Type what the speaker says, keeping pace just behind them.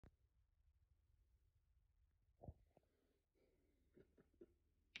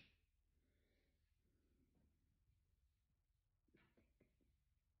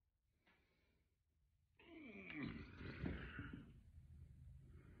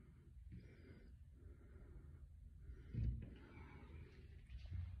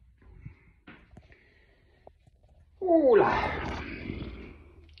Hola.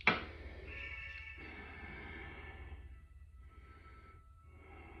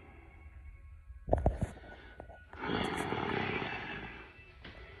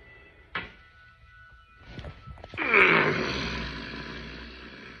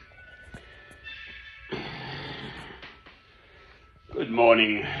 Good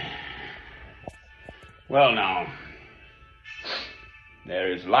morning. Well now,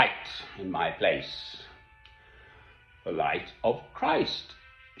 there is light in my place, the light of Christ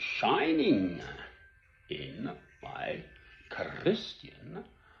shining in my Christian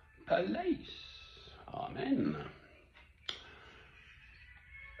place. Amen.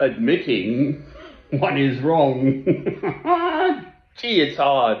 Admitting one is wrong. Gee, it's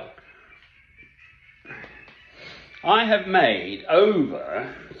hard. I have made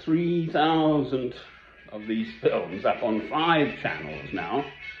over 3,000 of these films up on 5 channels now,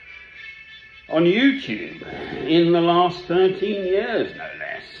 on YouTube, in the last 13 years, no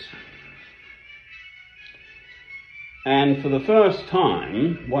less. And for the first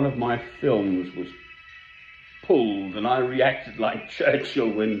time, one of my films was pulled, and I reacted like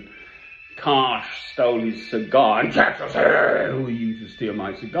Churchill when Karsh stole his cigar, and Churchill said, "Who used to steal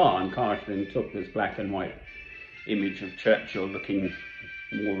my cigar?" And Karsh then took this black and white image of Churchill looking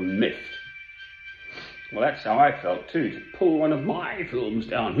more than miffed. Well, that's how I felt too, to pull one of my films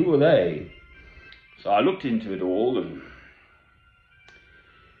down. Who are they? So I looked into it all, and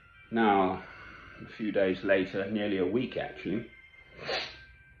now, a few days later, nearly a week actually,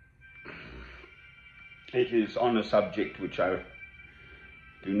 it is on a subject which I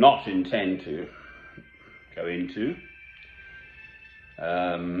do not intend to go into.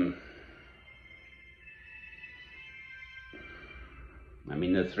 I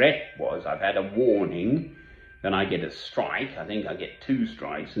mean, the threat was, I've had a warning, then I get a strike. I think I get 2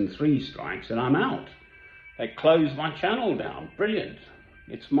 strikes and 3 strikes, and I'm out. They closed my channel down. Brilliant.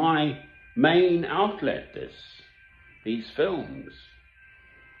 It's my main outlet, these films.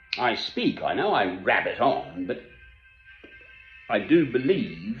 I speak, I know I rabbit on, but I do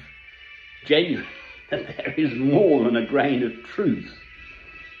believe genuinely that there is more than a grain of truth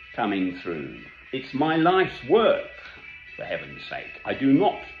coming through. It's my life's work, for heaven's sake. I do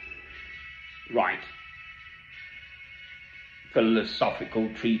not write philosophical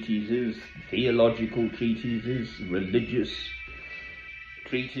treatises, theological treatises, religious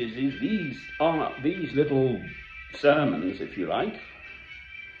treatises. These are these little sermons, if you like,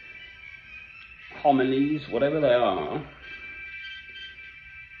 homilies, whatever they are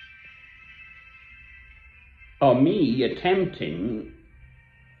me attempting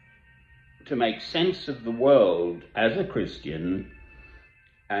to make sense of the world as a Christian,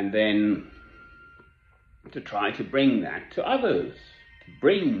 and then to try to bring that to others, to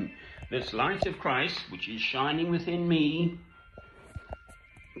bring this light of Christ, which is shining within me,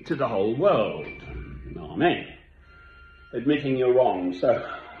 to the whole world. Amen. Admitting you're wrong. So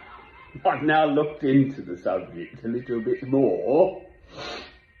I've now looked into the subject a little bit more,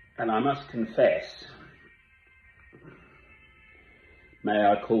 and I must confess,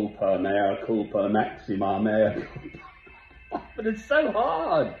 mea culpa, maxima, mea culpa. But it's so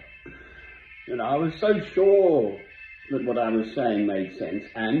hard. You know, I was so sure that what I was saying made sense,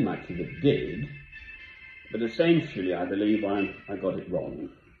 and much of it did, but essentially I believe I got it wrong.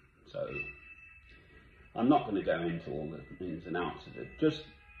 So I'm not going to go into all the ins and outs of it. Just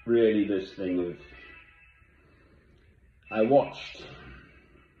really this thing of, I watched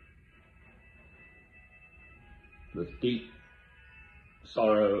with deep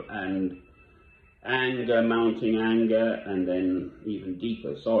sorrow and anger, mounting anger, and then even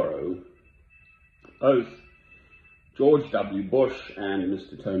deeper sorrow, both George W. Bush and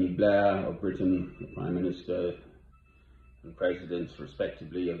Mr. Tony Blair of Britain, the Prime Minister and Presidents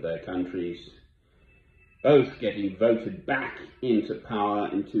respectively of their countries, both getting voted back into power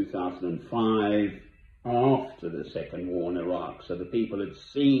in 2005 after the second war in Iraq. So the people had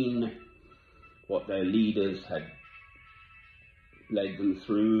seen what their leaders had led them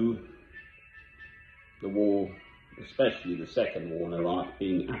through, the war, especially the second war in Iraq,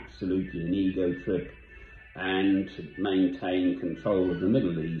 being absolutely an ego trip, and to maintain control of the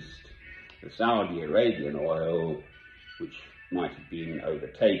Middle East, the Saudi Arabian oil, which might have been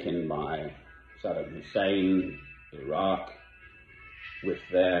overtaken by Saddam Hussein, Iraq, with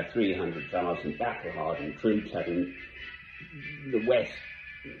their 300,000 battle-hardened troops, having the West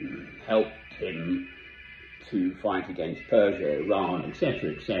helped him to fight against Persia, Iran,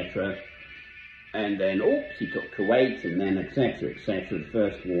 etc., etc. And then, oops, he took Kuwait, and then etc., etc., the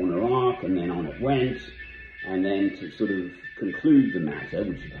first war in Iraq, and then on it went. And then to sort of conclude the matter,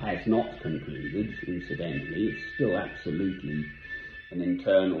 which it has not concluded, incidentally, it's still absolutely an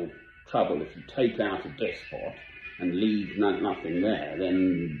internal trouble. If you take out a despot and leave nothing there,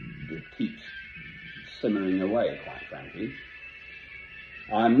 then it keeps simmering away, quite frankly.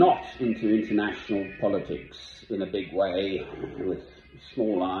 I'm not into international politics in a big way, with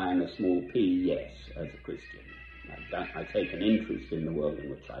small I and a small p, yes, as a Christian. I take an interest in the world in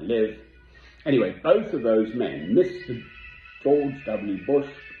which I live. Anyway, both of those men, Mr. George W. Bush,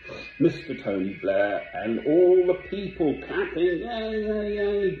 Mr. Tony Blair, and all the people clapping, yay, yay,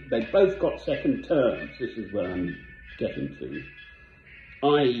 yay, they both got second terms. This is where I'm getting to.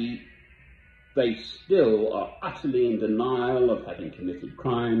 I.e., they still are utterly in denial of having committed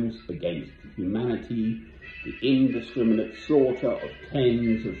crimes against humanity, the indiscriminate slaughter of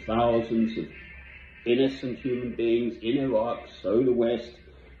tens of thousands of innocent human beings in Iraq, so the West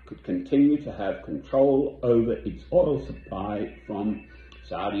could continue to have control over its oil supply from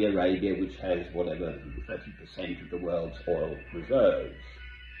Saudi Arabia, which has whatever 30% of the world's oil reserves.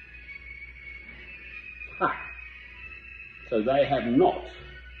 Ha! So they have not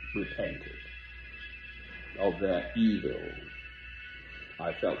repented of their evil.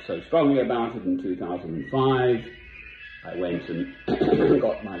 I felt so strongly about it in 2005. I went and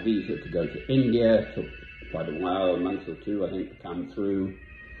got my visa to go to India. It took quite a while, a month or two, I think, to come through.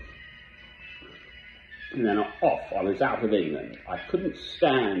 And then off, I was out of England. I couldn't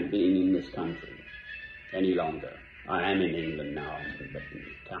stand being in this country any longer. I am in England now, in a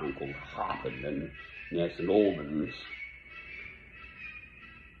town called Harpenden, near St Albans,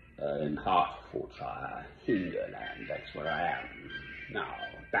 in Hertfordshire, Hinterland. That's where I am now,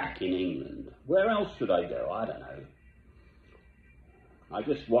 back in England. Where else should I go? I don't know. I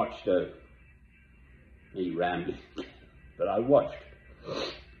just watched me rambling, but I watched.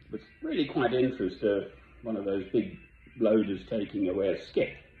 It was really quite interesting. One of those big loaders taking away a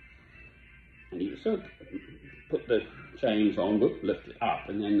skip, and he sort of put the chains on, lift it up,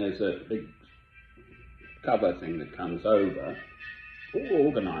 and then there's a big cover thing that comes over, all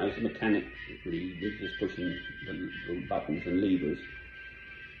organised mechanically, just pushing the little buttons and levers,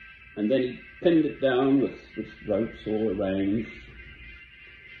 and then he pinned it down with ropes all arranged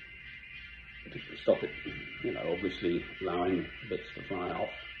to stop it, obviously allowing bits to fly off.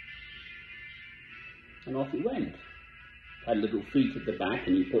 And off he went. Had little feet at the back,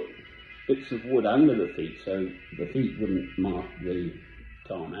 and he put bits of wood under the feet so the feet wouldn't mark the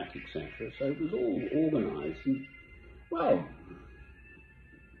tarmac, etc. So it was all organised. And, well,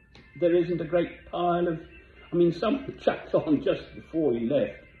 there isn't a great pile of... someone chucked on just before he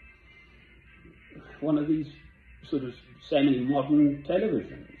left one of these sort of semi-modern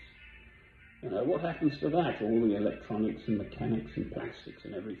televisions. What happens to that? All the electronics and mechanics and plastics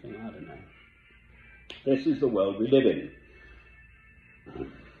and everything, I don't know. This is the world we live in.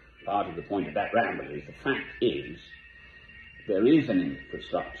 Part of the point of that ramble is the fact is there is an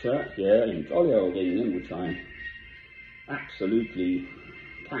infrastructure here in jolly old England which I absolutely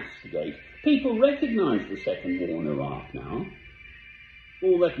castigate. People recognise the second war in Iraq now.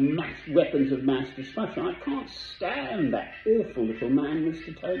 All that weapons of mass destruction. I can't stand that awful little man,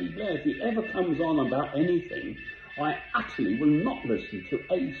 Mr. Tony Blair. If he ever comes on about anything, I utterly will not listen to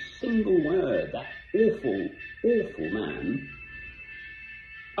a single word that awful, awful man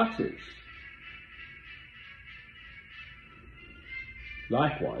utters.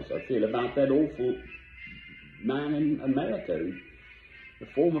 Likewise, I feel about that awful man in America, the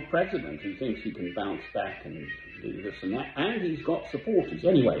former president, who thinks he can bounce back and do this and that, and he's got supporters.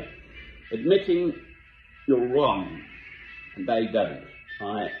 Anyway, admitting you're wrong, and they don't.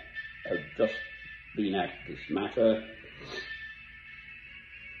 I have just been at this matter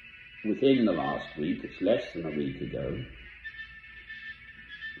within the last week. It's less than a week ago.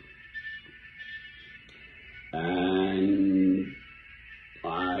 And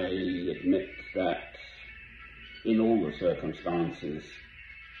I admit that in all the circumstances,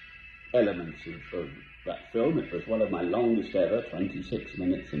 elements of that film, it was one of my longest ever, 26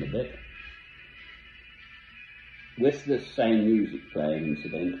 minutes and a bit, with this same music playing,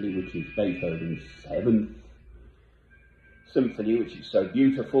 incidentally, which is Beethoven's 7th Symphony, which is so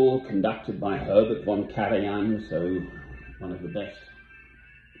beautiful, conducted by Herbert von Karajan, so one of the best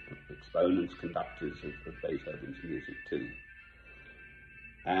exponents, conductors of Beethoven's music too.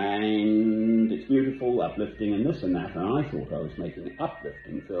 And it's beautiful, uplifting, and this and that, and I thought I was making an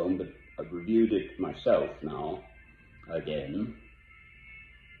uplifting film, but I've reviewed it myself now, again,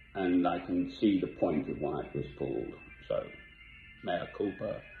 and I can see the point of why it was pulled. So, mea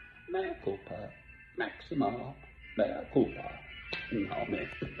culpa, maxima, mea culpa. Amen.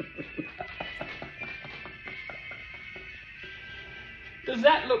 Does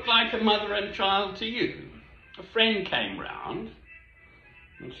that look like a mother and child to you? A friend came round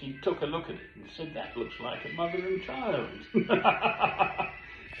and she took a look at it and said, that looks like a mother and child.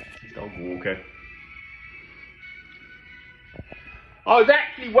 Dog walker. I was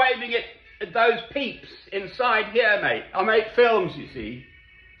actually waving at those peeps inside here, mate. I make films, you see.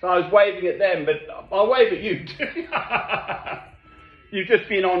 So I was waving at them, but I'll wave at you too. You've just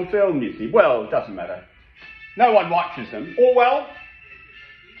been on film, you see. Well, it doesn't matter. No one watches them. All well?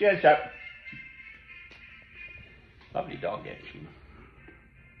 Cheers, chap. Lovely dog, actually.